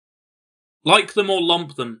Like them or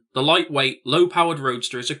lump them, the lightweight, low-powered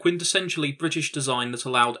Roadster is a quintessentially British design that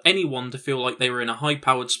allowed anyone to feel like they were in a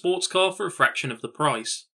high-powered sports car for a fraction of the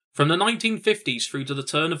price. From the 1950s through to the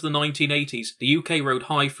turn of the 1980s, the UK rode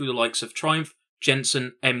high through the likes of Triumph,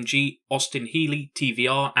 Jensen, MG, Austin Healey,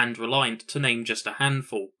 TVR and Reliant, to name just a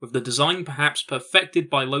handful, with the design perhaps perfected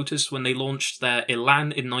by Lotus when they launched their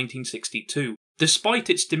Elan in 1962. Despite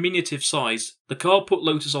its diminutive size, the car put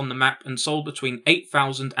Lotus on the map and sold between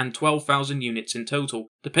 8,000 and 12,000 units in total,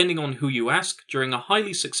 depending on who you ask, during a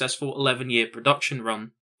highly successful 11-year production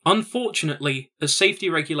run. Unfortunately, as safety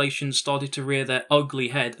regulations started to rear their ugly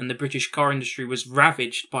head and the British car industry was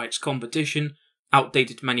ravaged by its competition,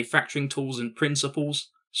 outdated manufacturing tools and principles,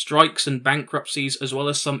 strikes and bankruptcies, as well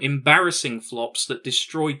as some embarrassing flops that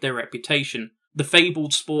destroyed their reputation, the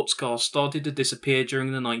fabled sports car started to disappear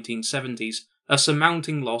during the 1970s, a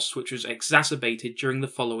surmounting loss which was exacerbated during the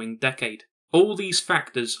following decade. All these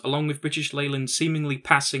factors, along with British Leyland seemingly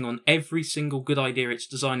passing on every single good idea its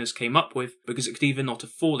designers came up with because it could either not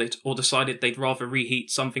afford it or decided they'd rather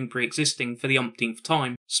reheat something pre-existing for the umpteenth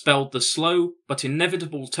time, spelled the slow but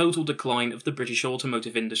inevitable total decline of the British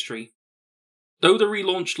automotive industry. Though the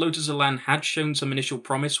relaunched Lotus Elan had shown some initial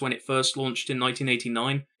promise when it first launched in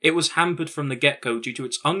 1989, it was hampered from the get-go due to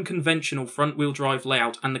its unconventional front-wheel drive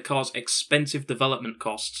layout and the car's expensive development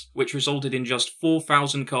costs, which resulted in just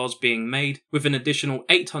 4,000 cars being made, with an additional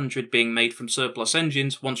 800 being made from surplus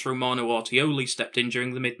engines once Romano Artioli stepped in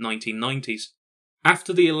during the mid-1990s.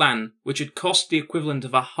 After the Elan, which had cost the equivalent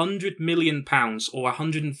of £100 million or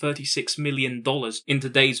 $136 million in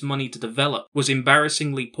today's money to develop, was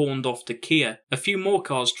embarrassingly pawned off to Kia, a few more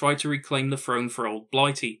cars tried to reclaim the throne for old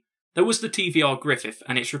Blighty. There was the TVR Griffith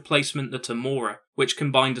and its replacement the Tamora, which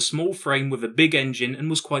combined a small frame with a big engine and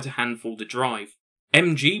was quite a handful to drive.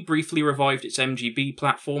 MG briefly revived its MGB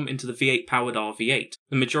platform into the V8-powered RV8,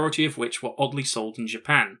 the majority of which were oddly sold in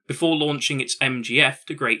Japan, before launching its MGF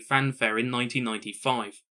to great fanfare in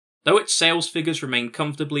 1995. Though its sales figures remained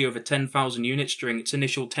comfortably over 10,000 units during its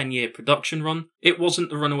initial 10-year production run, it wasn't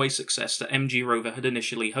the runaway success that MG Rover had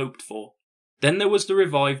initially hoped for. Then there was the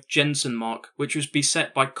revived Jensen marque, which was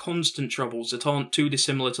beset by constant troubles that aren't too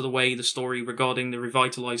dissimilar to the way the story regarding the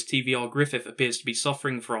revitalised TVR Griffith appears to be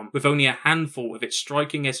suffering from, with only a handful of its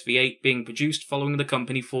striking SV8 being produced following the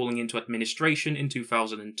company falling into administration in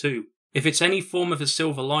 2002. If it's any form of a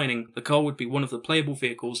silver lining, the car would be one of the playable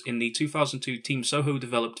vehicles in the 2002 Team Soho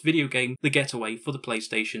developed video game The Getaway for the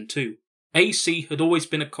PlayStation 2. AC had always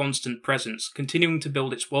been a constant presence, continuing to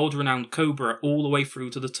build its world-renowned Cobra all the way through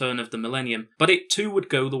to the turn of the millennium, but it too would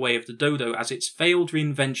go the way of the Dodo as its failed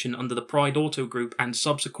reinvention under the Pride Auto Group and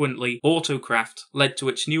subsequently Autocraft led to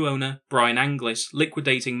its new owner, Brian Anglis,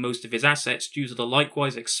 liquidating most of his assets due to the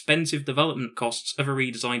likewise expensive development costs of a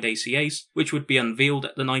redesigned AC Ace, which would be unveiled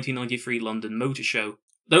at the 1993 London Motor Show.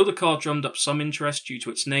 Though the car drummed up some interest due to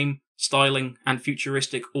its name, styling, and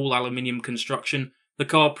futuristic all-aluminium construction, the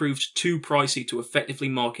car proved too pricey to effectively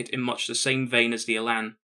market in much the same vein as the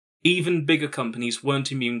Elan. Even bigger companies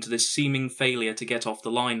weren't immune to this seeming failure to get off the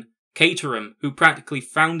line. Caterham, who practically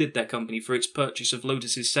founded their company for its purchase of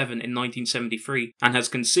Lotus's 7 in 1973 and has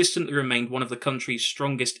consistently remained one of the country's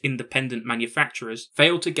strongest independent manufacturers,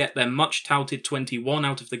 failed to get their much-touted 21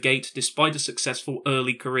 out of the gate despite a successful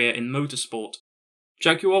early career in motorsport.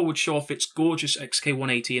 Jaguar would show off its gorgeous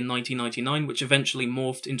XK180 in 1999, which eventually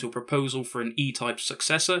morphed into a proposal for an E-Type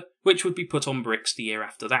successor, which would be put on bricks the year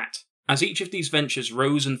after that. As each of these ventures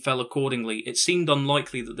rose and fell accordingly, it seemed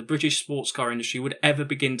unlikely that the British sports car industry would ever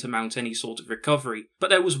begin to mount any sort of recovery, but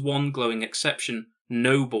there was one glowing exception: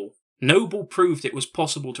 Noble. Noble proved it was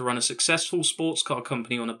possible to run a successful sports car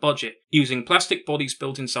company on a budget, using plastic bodies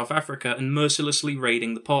built in South Africa and mercilessly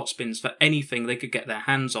raiding the parts bins for anything they could get their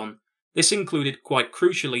hands on. This included, quite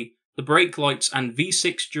crucially, the brake lights and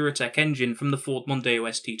V6 Duratec engine from the Ford Mondeo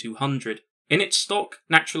ST200. In its stock,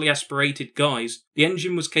 naturally aspirated guise, the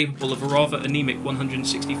engine was capable of a rather anemic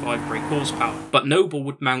 165 brake horsepower, but Noble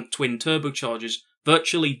would mount twin turbochargers,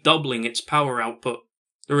 virtually doubling its power output.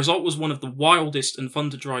 The result was one of the wildest and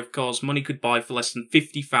fun-to-drive cars money could buy for less than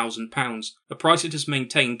 £50,000, a price it has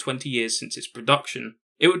maintained 20 years since its production.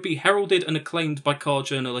 It would be heralded and acclaimed by car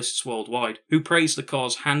journalists worldwide, who praised the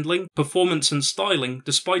car's handling, performance and styling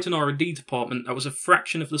despite an R&D department that was a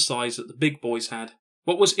fraction of the size that the big boys had.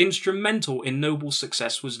 What was instrumental in Noble's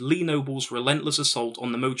success was Lee Noble's relentless assault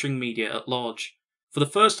on the motoring media at large. For the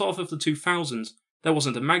first half of the 2000s, there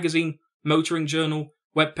wasn't a magazine, motoring journal,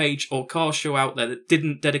 webpage or car show out there that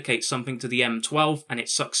didn't dedicate something to the M12 and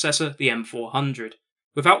its successor, the M400.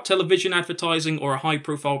 Without television advertising or a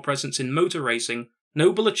high-profile presence in motor racing,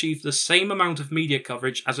 Noble achieved the same amount of media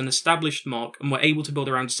coverage as an established marque and were able to build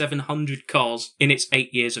around 700 cars in its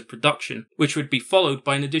 8 years of production, which would be followed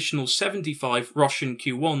by an additional 75 Russian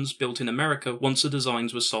Q1s built in America once the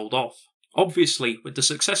designs were sold off. Obviously, with the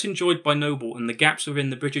success enjoyed by Noble and the gaps within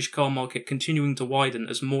the British car market continuing to widen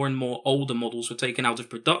as more and more older models were taken out of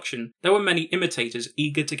production, there were many imitators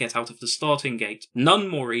eager to get out of the starting gate, none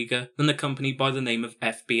more eager than the company by the name of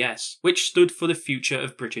FBS, which stood for the future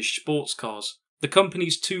of British sports cars. The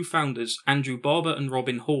company's two founders, Andrew Barber and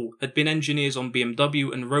Robin Hall, had been engineers on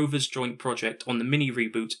BMW and Rover's joint project on the Mini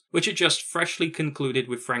reboot, which had just freshly concluded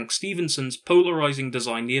with Frank Stephenson's polarising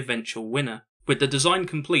design the eventual winner. With the design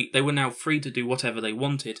complete, they were now free to do whatever they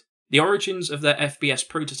wanted. The origins of their FBS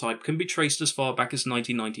prototype can be traced as far back as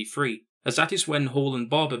 1993, as that is when Hall and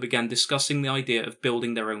Barber began discussing the idea of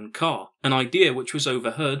building their own car, an idea which was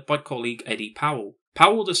overheard by colleague Eddie Powell.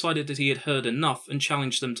 Powell decided that he had heard enough and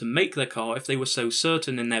challenged them to make their car if they were so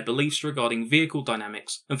certain in their beliefs regarding vehicle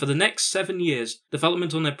dynamics, and for the next 7 years,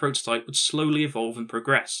 development on their prototype would slowly evolve and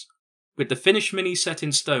progress. With the finished Mini set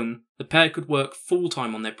in stone, the pair could work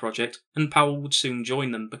full-time on their project, and Powell would soon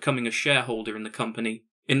join them, becoming a shareholder in the company.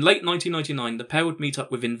 In late 1999, the pair would meet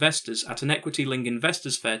up with investors at an equity-linked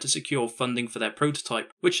investors fair to secure funding for their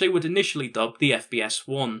prototype, which they would initially dub the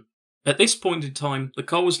FBS-1. At this point in time, the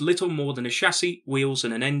car was little more than a chassis, wheels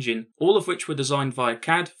and an engine, all of which were designed via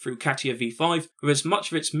CAD through CATIA V5, with as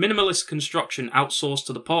much of its minimalist construction outsourced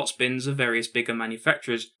to the parts bins of various bigger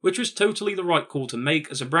manufacturers, which was totally the right call to make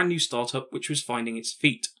as a brand new startup which was finding its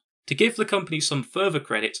feet. To give the company some further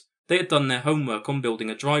credit, they had done their homework on building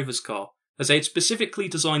a driver's car, as they had specifically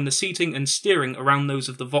designed the seating and steering around those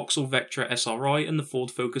of the Vauxhall Vectra SRI and the Ford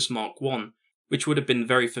Focus Mark I, which would have been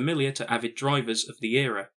very familiar to avid drivers of the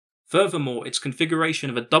era. Furthermore, its configuration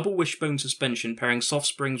of a double wishbone suspension pairing soft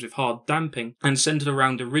springs with hard damping and centered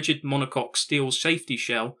around a rigid monocoque steel safety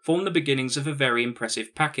shell formed the beginnings of a very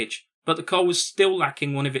impressive package, but the car was still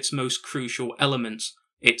lacking one of its most crucial elements,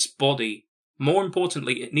 its body. More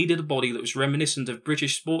importantly, it needed a body that was reminiscent of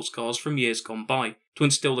British sports cars from years gone by, to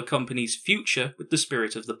instill the company's future with the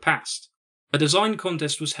spirit of the past. A design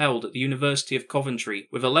contest was held at the University of Coventry,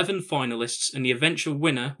 with 11 finalists, and the eventual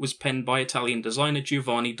winner was penned by Italian designer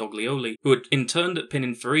Giovanni Doglioli, who had interned at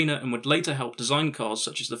Pininfarina and would later help design cars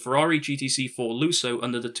such as the Ferrari GTC4 Lusso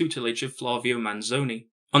under the tutelage of Flavio Manzoni.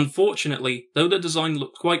 Unfortunately, though the design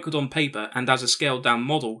looked quite good on paper and as a scaled-down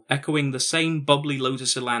model, echoing the same bubbly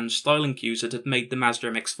Lotus Elan styling cues that had made the Mazda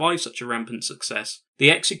MX-5 such a rampant success, the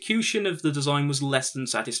execution of the design was less than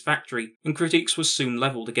satisfactory, and critiques were soon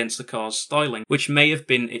levelled against the car's styling, which may have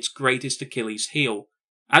been its greatest Achilles heel.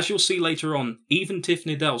 As you'll see later on, even Tiff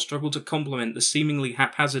Needell struggled to compliment the seemingly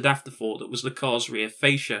haphazard afterthought that was the car's rear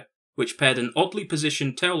fascia, which paired an oddly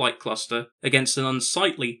positioned taillight cluster against an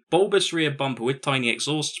unsightly, bulbous rear bumper with tiny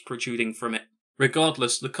exhausts protruding from it.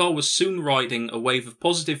 Regardless, the car was soon riding a wave of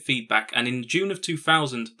positive feedback, and in June of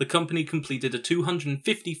 2000, the company completed a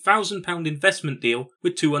 £250,000 investment deal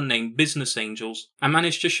with two unnamed business angels, and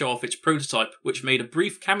managed to show off its prototype, which made a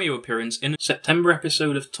brief cameo appearance in a September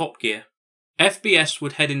episode of Top Gear. FBS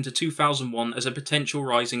would head into 2001 as a potential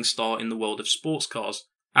rising star in the world of sports cars,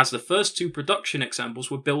 as the first two production examples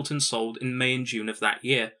were built and sold in May and June of that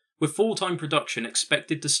year, with full-time production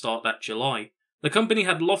expected to start that July. The company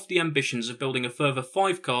had lofty ambitions of building a further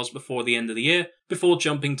 5 cars before the end of the year, before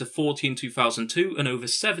jumping to 40 in 2002 and over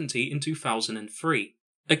 70 in 2003.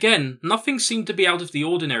 Again, nothing seemed to be out of the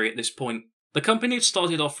ordinary at this point. The company had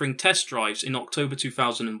started offering test drives in October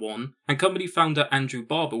 2001, and company founder Andrew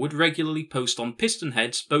Barber would regularly post on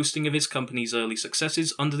Pistonheads boasting of his company's early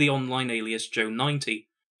successes under the online alias Joe90.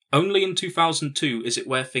 Only in 2002 is it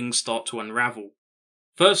where things start to unravel.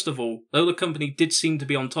 First of all, though the company did seem to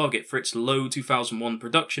be on target for its low 2001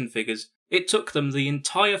 production figures, it took them the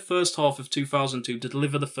entire first half of 2002 to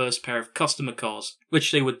deliver the first pair of customer cars,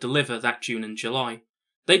 which they would deliver that June and July.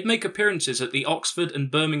 They'd make appearances at the Oxford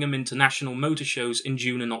and Birmingham International Motor Shows in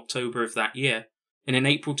June and October of that year, and in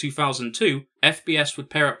April 2002, FBS would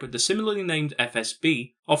pair up with the similarly named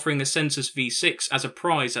FSB, offering a Census V6 as a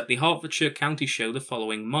prize at the Hertfordshire County Show the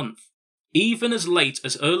following month. Even as late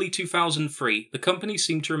as early 2003, the company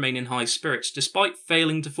seemed to remain in high spirits despite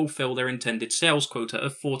failing to fulfill their intended sales quota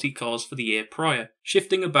of 40 cars for the year prior,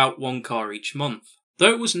 shifting about 1 car each month.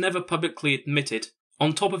 Though it was never publicly admitted,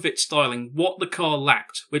 on top of its styling, what the car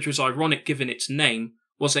lacked, which was ironic given its name,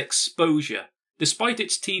 was exposure. Despite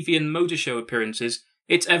its TV and motor show appearances,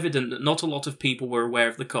 it's evident that not a lot of people were aware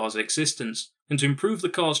of the car's existence, and to improve the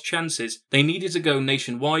car's chances, they needed to go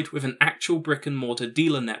nationwide with an actual brick-and-mortar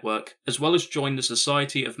dealer network, as well as join the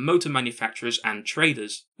Society of Motor Manufacturers and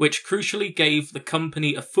Traders, which crucially gave the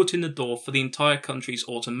company a foot in the door for the entire country's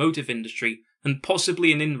automotive industry, and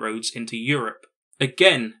possibly an inroads into Europe.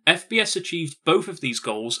 Again, FBS achieved both of these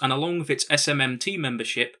goals, and along with its SMMT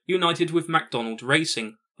membership, united with McDonald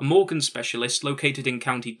Racing, a Morgan specialist located in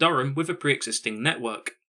County Durham with a pre-existing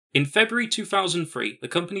network. In February 2003, the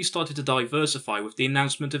company started to diversify with the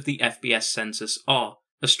announcement of the FBS Census R,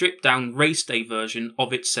 a stripped-down race day version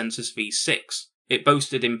of its Census V6. It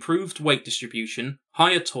boasted improved weight distribution,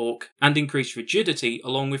 higher torque, and increased rigidity,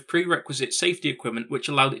 along with prerequisite safety equipment which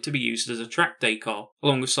allowed it to be used as a track day car,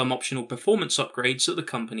 along with some optional performance upgrades that the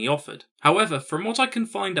company offered. However, from what I can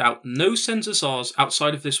find out, no Census Rs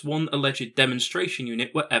outside of this one alleged demonstration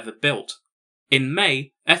unit were ever built. In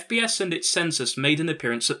May, FBS and its Census made an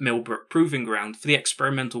appearance at Millbrook Proving Ground for the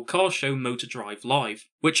experimental car show Motor Drive Live,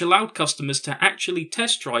 which allowed customers to actually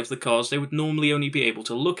test drive the cars they would normally only be able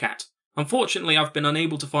to look at. Unfortunately, I've been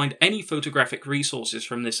unable to find any photographic resources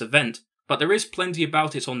from this event, but there is plenty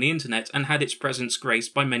about it on the internet and had its presence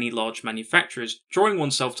graced by many large manufacturers, drawing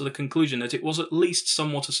oneself to the conclusion that it was at least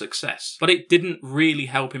somewhat a success. But it didn't really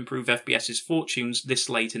help improve FBS's fortunes this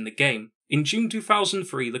late in the game. In June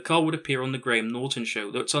 2003, the car would appear on the Graham Norton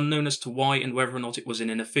show, though it's unknown as to why and whether or not it was in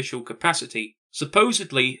an official capacity.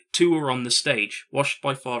 Supposedly, two were on the stage, washed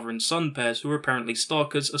by father and son pairs who were apparently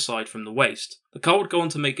stalkers aside from the waist. The car would go on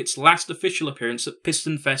to make its last official appearance at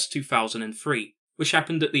Piston Fest 2003, which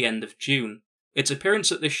happened at the end of June. Its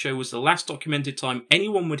appearance at this show was the last documented time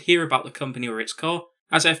anyone would hear about the company or its car,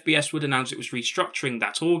 as FBS would announce it was restructuring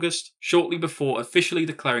that August, shortly before officially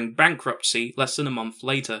declaring bankruptcy less than a month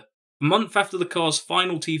later. A month after the car's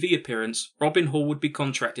final TV appearance, Robin Hall would be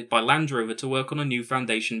contracted by Land Rover to work on a new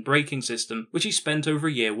foundation braking system, which he spent over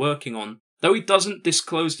a year working on. Though he doesn't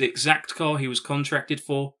disclose the exact car he was contracted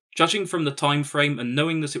for, judging from the time frame and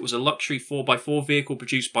knowing that it was a luxury 4x4 vehicle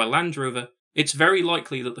produced by Land Rover, it's very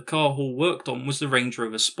likely that the car Hall worked on was the Range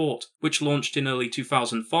Rover Sport, which launched in early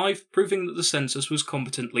 2005, proving that the Census was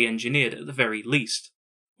competently engineered at the very least.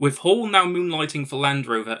 With Hall now moonlighting for Land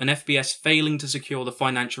Rover and FBS failing to secure the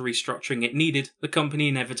financial restructuring it needed, the company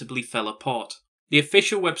inevitably fell apart. The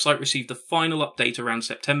official website received a final update around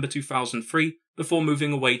September 2003 before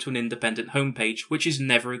moving away to an independent homepage, which is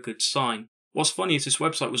never a good sign. What's funny is this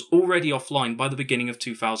website was already offline by the beginning of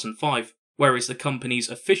 2005, whereas the company's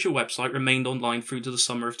official website remained online through to the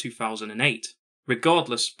summer of 2008.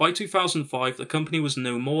 Regardless, by 2005 the company was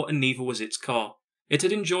no more and neither was its car. It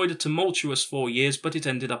had enjoyed a tumultuous 4 years, but it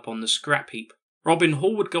ended up on the scrap heap. Robin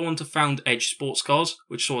Hall would go on to found Edge Sportscars,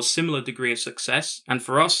 which saw a similar degree of success, and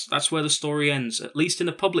for us, that's where the story ends, at least in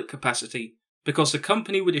a public capacity, because the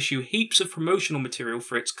company would issue heaps of promotional material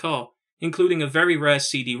for its car, including a very rare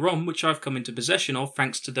CD-ROM which I've come into possession of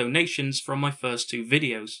thanks to donations from my first 2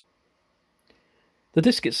 videos. The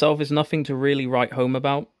disc itself is nothing to really write home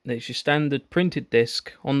about. It's your standard printed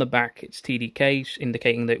disc. On the back it's TDK,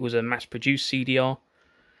 indicating that it was a mass-produced CDR.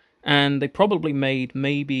 And they probably made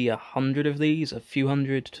maybe 100 of these, a few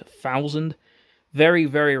hundred to 1,000. Very,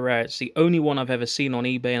 very rare. It's the only one I've ever seen on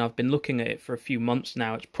eBay, and I've been looking at it for a few months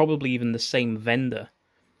now. It's probably even the same vendor.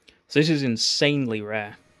 So this is insanely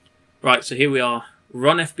rare. Right, so here we are.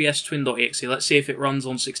 Run FBS Twin.exe. Let's see if it runs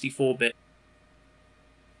on 64-bit.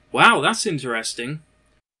 Wow, that's interesting.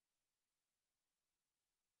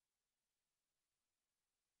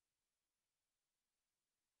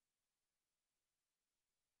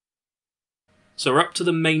 So we're up to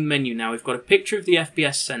the main menu now. We've got a picture of the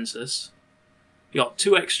FBS Census. You've got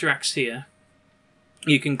 2 extracts here.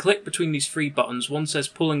 You can click between these 3 buttons. One says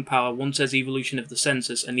Pulling Power, one says Evolution of the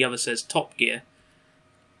Census, and the other says Top Gear.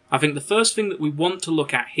 I think the first thing that we want to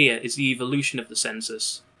look at here is the evolution of the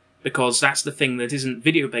Census, because that's the thing that isn't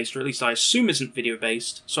video-based, or at least I assume isn't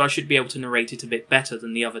video-based, so I should be able to narrate it a bit better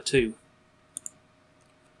than the other 2.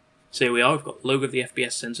 So here we are, we've got the logo of the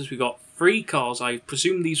FBS Census, we've got 3 cars. I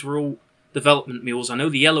presume these were all development mules. I know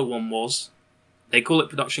the yellow one was. They call it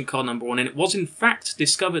production car number 1, and it was in fact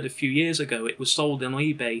discovered a few years ago. It was sold on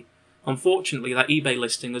eBay. Unfortunately, that eBay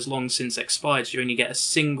listing has long since expired, so you only get a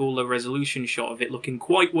single low-resolution shot of it looking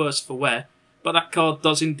quite worse for wear, but that car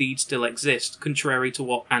does indeed still exist, contrary to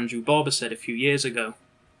what Andrew Barber said a few years ago.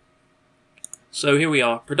 So here we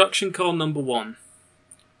are, production car number 1.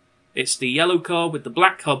 It's the yellow car with the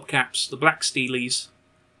black hubcaps, the black steelies.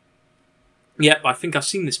 Yep, I think I've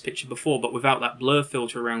seen this picture before, but without that blur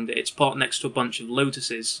filter around it. It's parked next to a bunch of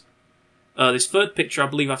Lotuses. This third picture, I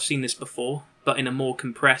believe I've seen this before, but in a more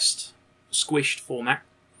compressed, squished format.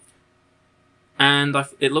 And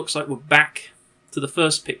it looks like we're back to the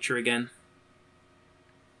first picture again.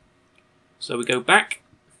 So we go back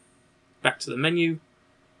to the menu.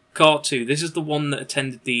 Car 2, this is the one that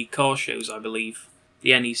attended the car shows, I believe.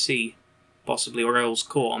 The NEC, possibly, or Earl's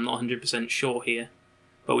Court, I'm not 100% sure here.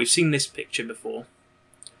 But we've seen this picture before.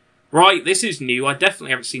 Right, this is new, I definitely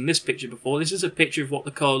haven't seen this picture before. This is a picture of what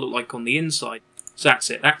the car looked like on the inside. So that's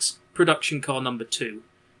it, that's production car number 2.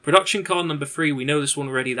 Production car number 3, we know this one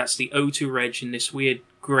already, that's the O2 Reg in this weird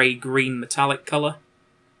grey-green metallic colour.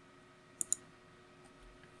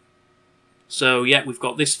 So yeah, we've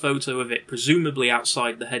got this photo of it presumably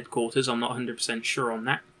outside the headquarters, I'm not 100% sure on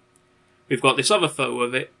that. We've got this other photo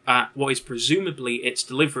of it at what is presumably its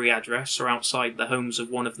delivery address, or outside the homes of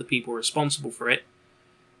one of the people responsible for it.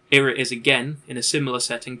 Here it is again, in a similar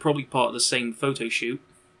setting, probably part of the same photo shoot.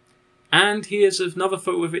 And here's another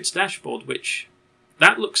photo of its dashboard, which,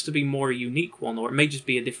 that looks to be more a unique one, or it may just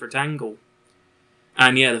be a different angle.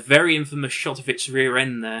 And yeah, the very infamous shot of its rear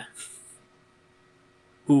end there.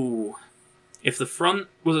 Ooh. If the front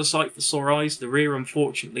was a sight for sore eyes, the rear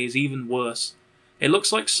unfortunately is even worse. It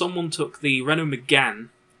looks like someone took the Renault Megane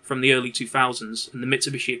from the early 2000s and the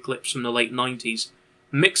Mitsubishi Eclipse from the late 90s,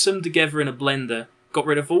 mixed them together in a blender, got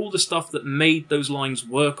rid of all the stuff that made those lines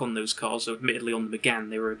work on those cars, so admittedly on the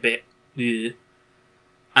Megane they were a bit ugh,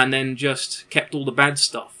 and then just kept all the bad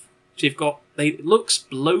stuff. So you've got, it looks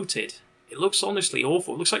bloated. It looks honestly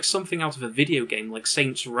awful. It looks like something out of a video game, like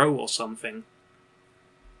Saints Row or something.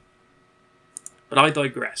 But I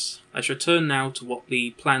digress. Let's return now to what the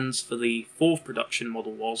plans for the 4th production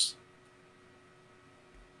model was.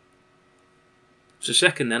 For a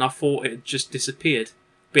second then, I thought it had just disappeared.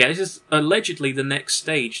 But yeah, this is allegedly the next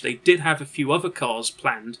stage. They did have a few other cars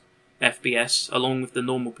planned, FBS, along with the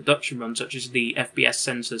normal production run, such as the FBS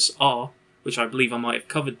Census R, which I believe I might have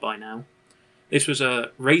covered by now. This was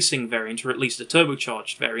a racing variant, or at least a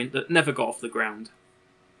turbocharged variant, that never got off the ground.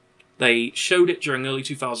 They showed it during early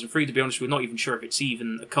 2003, to be honest, we're not even sure if it's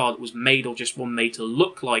even a car that was made or just one made to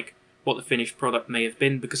look like what the finished product may have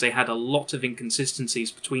been, because they had a lot of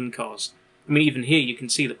inconsistencies between cars. I mean, even here you can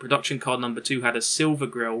see that production car number 2 had a silver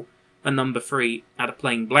grille, and number 3 had a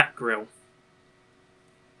plain black grille.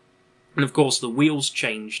 And of course the wheels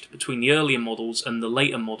changed between the earlier models and the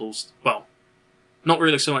later models. Well, not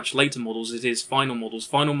really so much later models, it is final models.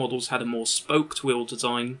 Final models had a more spoked wheel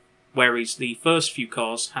design, whereas the first few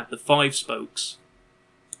cars had the 5 spokes.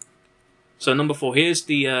 So number 4, here's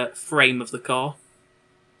the frame of the car.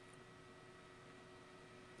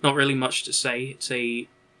 Not really much to say. It's a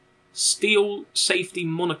steel safety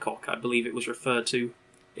monocoque, I believe it was referred to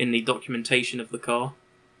in the documentation of the car.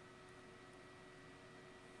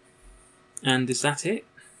 And is that it?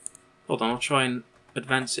 Hold on, I'll try and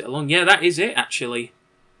advance it along. Yeah, that is it, actually.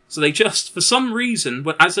 So they just, for some reason,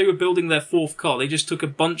 as they were building their 4th car, they just took a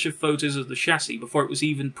bunch of photos of the chassis before it was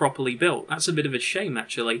even properly built. That's a bit of a shame,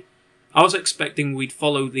 actually. I was expecting we'd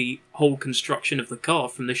follow the whole construction of the car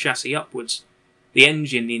from the chassis upwards. The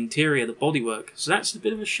engine, the interior, the bodywork. So that's a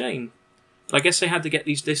bit of a shame. But I guess they had to get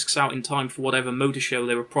these discs out in time for whatever motor show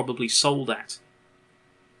they were probably sold at.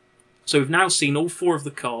 So we've now seen all 4 of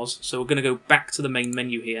the cars, so we're going to go back to the main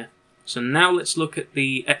menu here. So now let's look at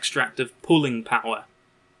the extract of pulling power.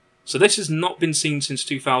 So this has not been seen since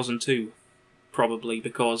 2002, probably,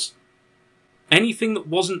 because anything that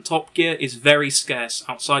wasn't Top Gear is very scarce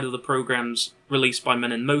outside of the programs released by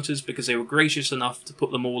Men and Motors, because they were gracious enough to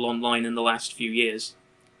put them all online in the last few years.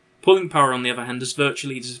 Pulling power, on the other hand, has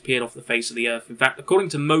virtually disappeared off the face of the earth. In fact, according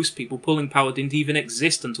to most people, pulling power didn't even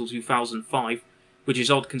exist until 2005, which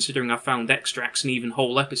is odd considering I found extracts and even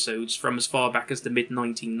whole episodes from as far back as the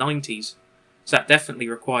mid-1990s. So that definitely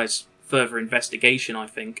requires further investigation, I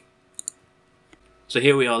think. So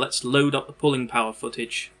here we are, let's load up the pulling power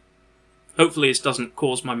footage. Hopefully this doesn't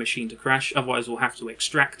cause my machine to crash, otherwise we'll have to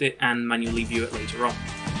extract it and manually view it later on.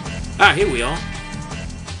 Ah, here we are.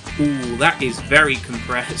 Ooh, that is very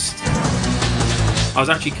compressed. I was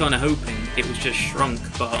actually kind of hoping it was just shrunk,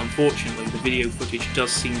 but unfortunately the video footage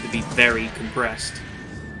does seem to be very compressed.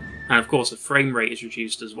 And of course the frame rate is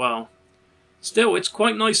reduced as well. Still, it's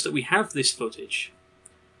quite nice that we have this footage,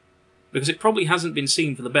 because it probably hasn't been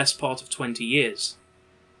seen for the best part of 20 years.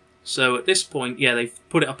 So at this point, yeah, they've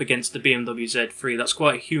put it up against the BMW Z3. That's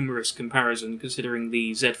quite a humorous comparison, considering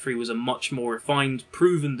the Z3 was a much more refined,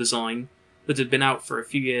 proven design that had been out for a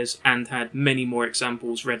few years and had many more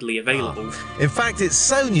examples readily available. In fact, it's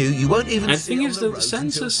so new you won't even and see the thing it is, on the though, the roads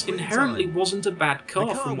Census until inherently springtime. wasn't a bad car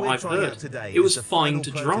The car from we're what I've trying out heard. today It was is a fine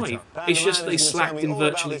to final drive. prototype. It's just they Manager's gonna slacked tell me in all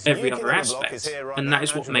about virtually this every new other kid on the block aspect, is here right and now, that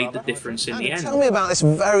is what Andrew made the Barber. difference in the Andy, end. tell me about this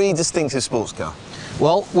very distinctive sports car.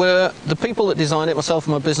 Well, we're the people that designed it, myself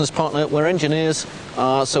and my business partner, we're engineers,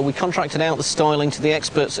 so we contracted out the styling to the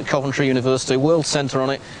experts at Coventry University, World Centre on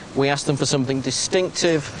it. We asked them for something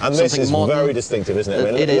distinctive, And something this is modern. very distinctive, isn't it? I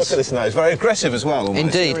mean, It look is. at this now, it's very aggressive as well. Almost.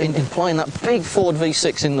 Indeed, implying that big Ford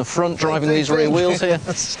V6 in the front, driving these rear wheels here.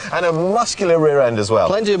 And a muscular rear end as well.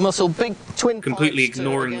 Plenty of muscle, big twin Completely pipes,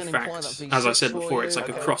 ignoring again, the imply fact, that as I V6 said before, it's like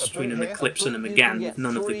a cross between an Eclipse and a Megane with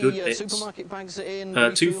none of the good bits. supermarket bags in,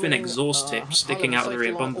 Two thin refueling, exhaust tips sticking out of the rear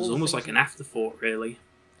safety light, bumpers, all almost the like an afterthought, really.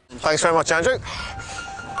 Thanks very much, Andrew.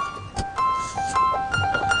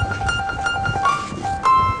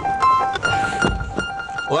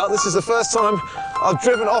 Well, this is the first time I've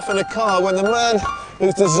driven off in a car when the man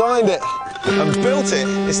who's designed it and built it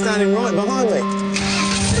is standing right behind me.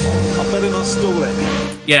 I better not stall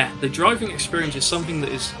it. Yeah, the driving experience is something that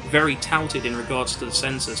is very touted in regards to the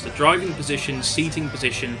Census. The driving position, seating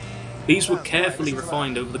position, these were carefully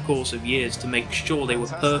refined over the course of years to make sure they were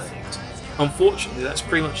perfect. Unfortunately, that's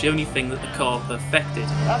pretty much the only thing that the car perfected.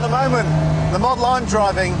 At the moment, the model I'm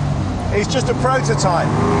driving is just a prototype,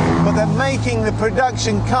 but they're making the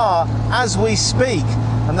production car as we speak,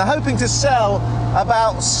 and they're hoping to sell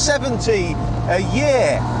about 70 a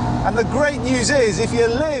year. And the great news is, if you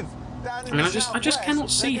live down in I just cannot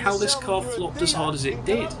see how this car flopped as hard as it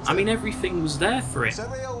did. I mean, everything was there for it.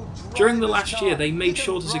 During the last year, they made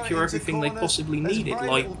sure to secure everything they possibly needed,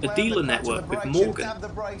 like a dealer network with Morgan.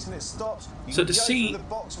 So to see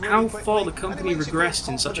how far the company regressed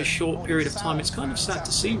in such a short period of time, it's kind of sad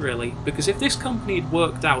to see, really, because if this company had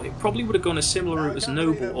worked out, it probably would have gone a similar route as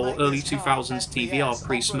Noble or early 2000s TVR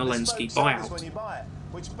pre-Smolensky buyout.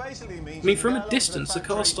 I mean, from a distance, the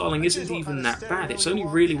car styling isn't even that bad. It's only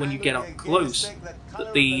really when you get up close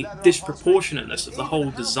that the disproportionateness of the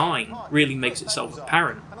whole design really makes itself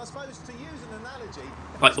apparent.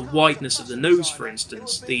 Like the wideness of the nose, for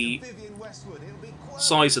instance, the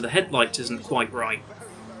size of the headlights isn't quite right.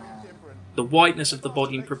 The wideness of the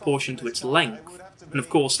body in proportion to its length, and of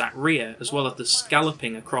course that rear, as well as the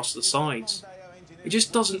scalloping across the sides. It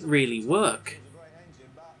just doesn't really work.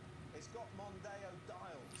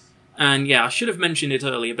 And yeah, I should have mentioned it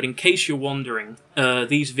earlier, but in case you're wondering,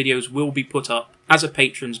 these videos will be put up as a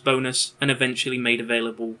Patron's bonus and eventually made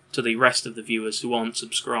available to the rest of the viewers who aren't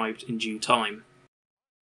subscribed in due time.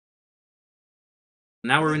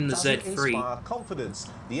 Now we're in the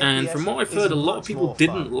Z3, and from what I've heard, a lot of people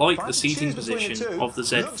didn't like the seating position of the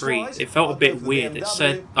Z3. It felt a bit weird. It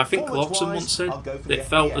said, I think Clarkson once said, that it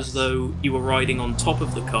felt as though you were riding on top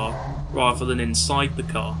of the car rather than inside the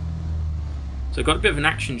car. So I've got a bit of an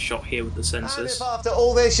action shot here with the Census. And if after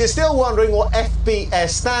all this you're still wondering what FBS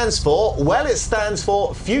stands for, well, it stands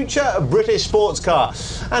for Future British Sports Car.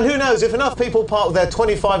 And who knows, if enough people park their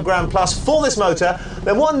 25 grand plus for this motor,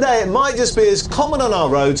 then one day it might just be as common on our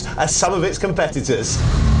roads as some of its competitors.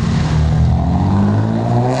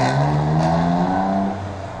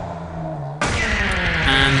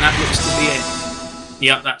 And that looks to be it.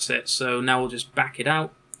 Yep, that's it. So now we'll just back it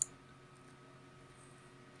out.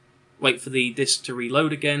 Wait for the disc to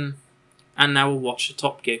reload again, and now we'll watch the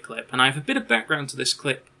Top Gear clip. And I have a bit of background to this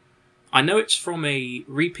clip. I know it's from a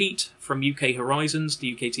repeat from UK Horizons,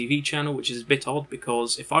 the UK TV channel, which is a bit odd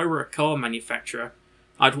because if I were a car manufacturer,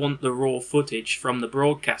 I'd want the raw footage from the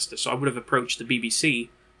broadcaster, so I would have approached the BBC,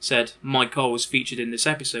 said my car was featured in this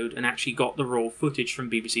episode, and actually got the raw footage from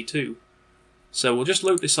BBC Two. So we'll just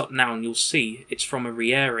load this up now and you'll see it's from a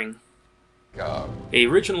re-airing. The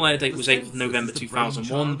original air date was 8th of November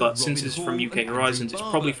 2001, but since it's from UK Horizons, it's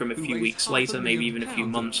probably from a few weeks later, maybe even a few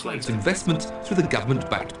months later. Investment through the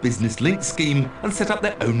government-backed Business Link scheme and set up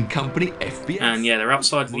their own company, FBS. And yeah, they're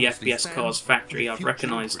outside of the FBS Cars factory. I've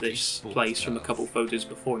recognised this place from a couple photos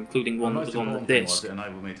before, including one that was on the disc.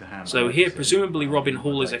 So here, presumably Robin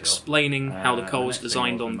Hall is explaining how the car was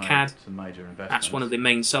designed on CAD. That's one of the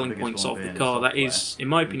main selling points of the car. That is, in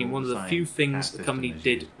my opinion, one of the few things the company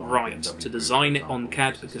did right to design it on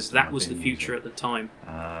CAD, because that was the future at the time.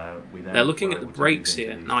 They're looking at the brakes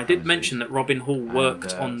here. Now, I did mention that Robin Hall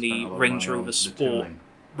worked on the Range Rover Sport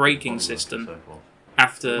braking system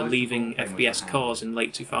after leaving FBS Cars in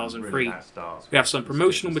late 2003. We have some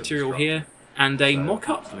promotional material here and a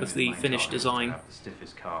mock-up of the finished design.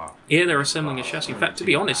 Here they're assembling a chassis. In fact, to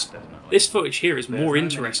be honest, this footage here is more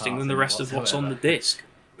interesting than the rest of what's on the disc,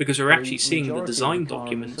 because we're actually seeing the design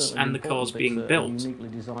documents and the cars being built,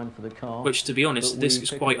 which, to be honest, the disc is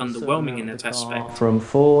quite underwhelming in that aspect. From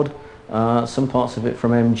Ford, some parts of it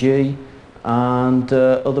from MG, and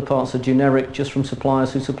other parts are generic just from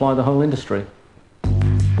suppliers who supply the whole industry.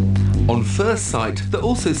 On first sight, there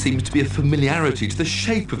also seems to be a familiarity to the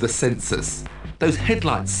shape of the Census. Those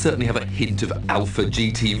headlights certainly have a hint of Alpha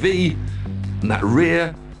GTV, And that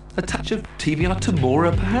rear, a touch of TVR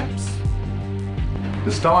Tamora perhaps?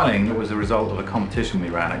 The styling was a result of a competition we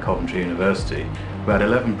ran at Coventry University. We had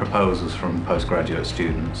 11 proposals from postgraduate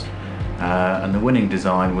students, and the winning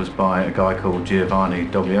design was by a guy called Giovanni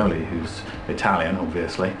Doglioli, who's Italian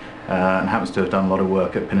obviously, and happens to have done a lot of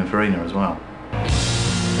work at Pininfarina as well.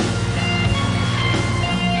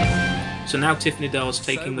 So now Tiffany Dell's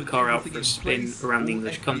taking the car out for a spin around the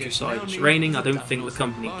English countryside. It's raining, I don't think the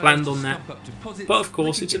company planned on that. But of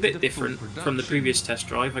course it's a bit different from the previous test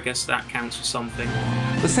drive, I guess that counts for something.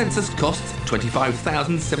 The Census costs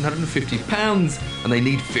 £25,750 and they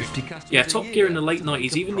need 50 customers. Yeah, Top Gear in the late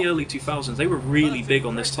 90s, even the early 2000s, they were really big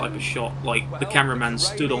on this type of shot. Like, the cameraman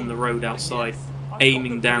stood on the road outside,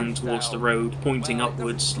 aiming down towards the road, pointing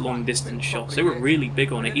upwards, long distance shots. They were really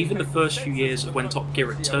big on it. Even the first few years of when Top Gear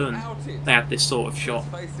returned, they had this sort of shot.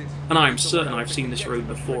 And I am certain I've seen this road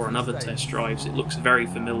before on other test drives. It looks very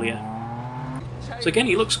familiar. So again,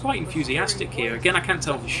 he looks quite enthusiastic here. Again, I can't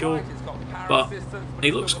tell for sure, but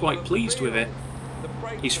he looks quite pleased with it.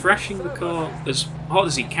 He's thrashing the car as hard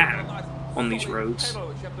as he can on these roads.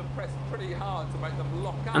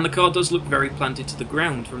 And the car does look very planted to the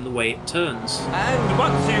ground from the way it turns. And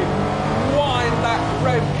once you wind that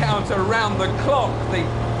rev counter around the clock, the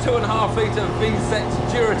 2.5 litre V6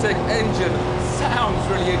 Duratec engine sounds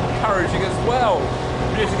really encouraging as well,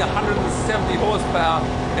 producing 170 horsepower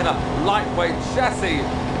in a lightweight chassis.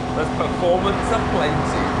 There's performance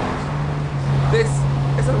aplenty. This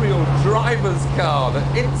is a real driver's car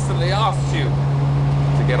that instantly asks you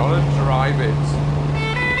to get on and drive it.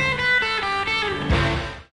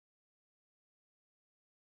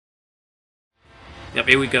 Yep,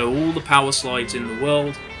 here we go, all the power slides in the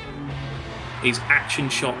world. These action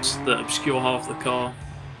shots that obscure half the car.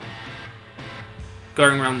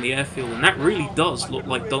 Going around the airfield, and that really does look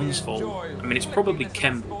like Dunsfold. I mean, it's probably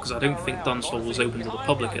Kemble, because I don't think Dunsfold was open to the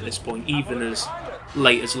public at this point, even as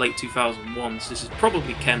late 2001, so this is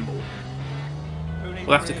probably Kemble.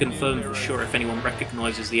 We'll have to confirm for sure if anyone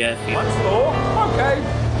recognises the airfield. Once more, okay.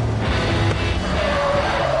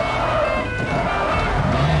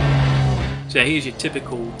 So here's your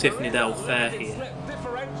typical Tiffany Dell fare here.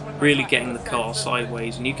 Really getting the car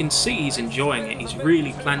sideways, and you can see he's enjoying it. He's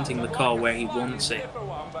really planting the car where he wants it.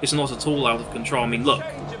 It's not at all out of control. I mean, look,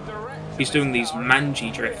 he's doing these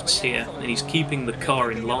mangy drifts here, and he's keeping the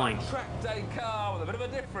car in line.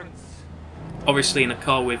 Obviously, in a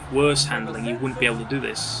car with worse handling, you wouldn't be able to do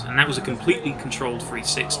this, and that was a completely controlled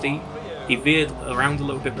 360. He veered around a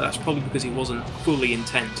little bit, but that's probably because he wasn't fully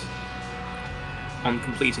intent on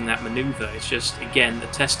completing that manoeuvre. It's just, again, a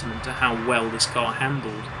testament to how well this car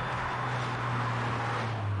handled.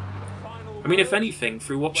 I mean, if anything,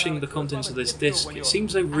 through watching the contents of this disc, it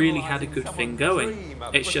seems they really had a good thing going.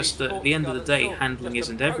 It's just that at the end of the day, handling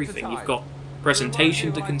isn't everything. You've got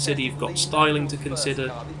presentation to consider, you've got styling to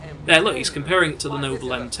consider. There, look, he's comparing it to the Noble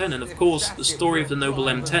M10, and of course, the story of the Noble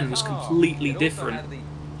M10 was completely different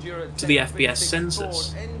to the FBS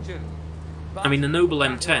Census. I mean, the Noble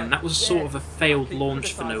M10, that was sort of a failed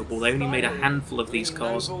launch for Noble. They only made a handful of these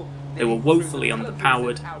cars. They were woefully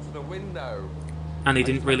underpowered, and they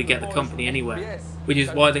didn't really get the company anywhere. Which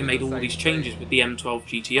is why they made all these changes with the M12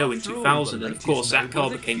 GTO in 2000, and of course that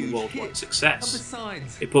car became a worldwide success.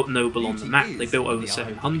 It put Noble on the map, they built over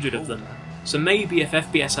 700 of them. So maybe if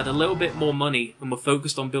FBS had a little bit more money and were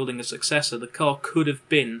focused on building a successor, the car could have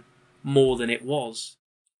been more than it was.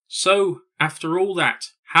 So, after all that,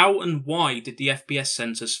 how and why did the FBS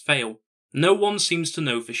Census fail? No one seems to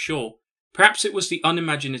know for sure. Perhaps it was the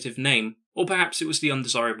unimaginative name, or perhaps it was the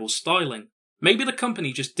undesirable styling. Maybe the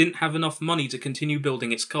company just didn't have enough money to continue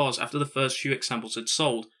building its cars after the first few examples had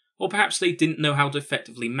sold, or perhaps they didn't know how to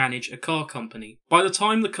effectively manage a car company. By the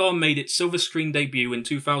time the car made its silver screen debut in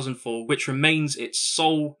 2004, which remains its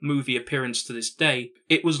sole movie appearance to this day,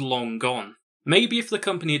 it was long gone. Maybe if the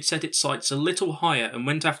company had set its sights a little higher and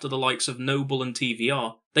went after the likes of Noble and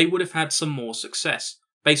TVR, they would have had some more success,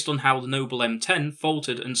 based on how the Noble M10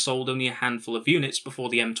 faltered and sold only a handful of units before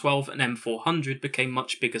the M12 and M400 became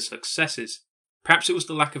much bigger successes. Perhaps it was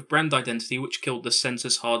the lack of brand identity which killed the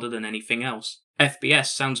Census harder than anything else. FBS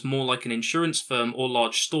sounds more like an insurance firm or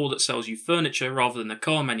large store that sells you furniture rather than a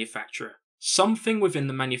car manufacturer. Something within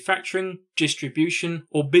the manufacturing, distribution,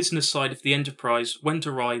 or business side of the enterprise went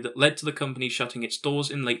awry that led to the company shutting its doors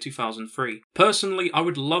in late 2003. Personally, I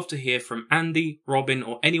would love to hear from Andy, Robin,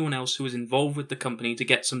 or anyone else who was involved with the company to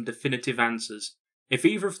get some definitive answers. If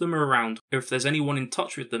either of them are around, or if there's anyone in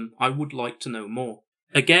touch with them, I would like to know more.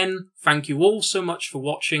 Again, thank you all so much for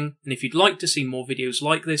watching, and if you'd like to see more videos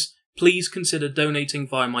like this, please consider donating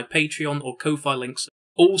via my Patreon or Ko-Fi links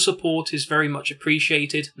All support is very much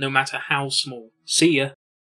appreciated, no matter how small. See ya!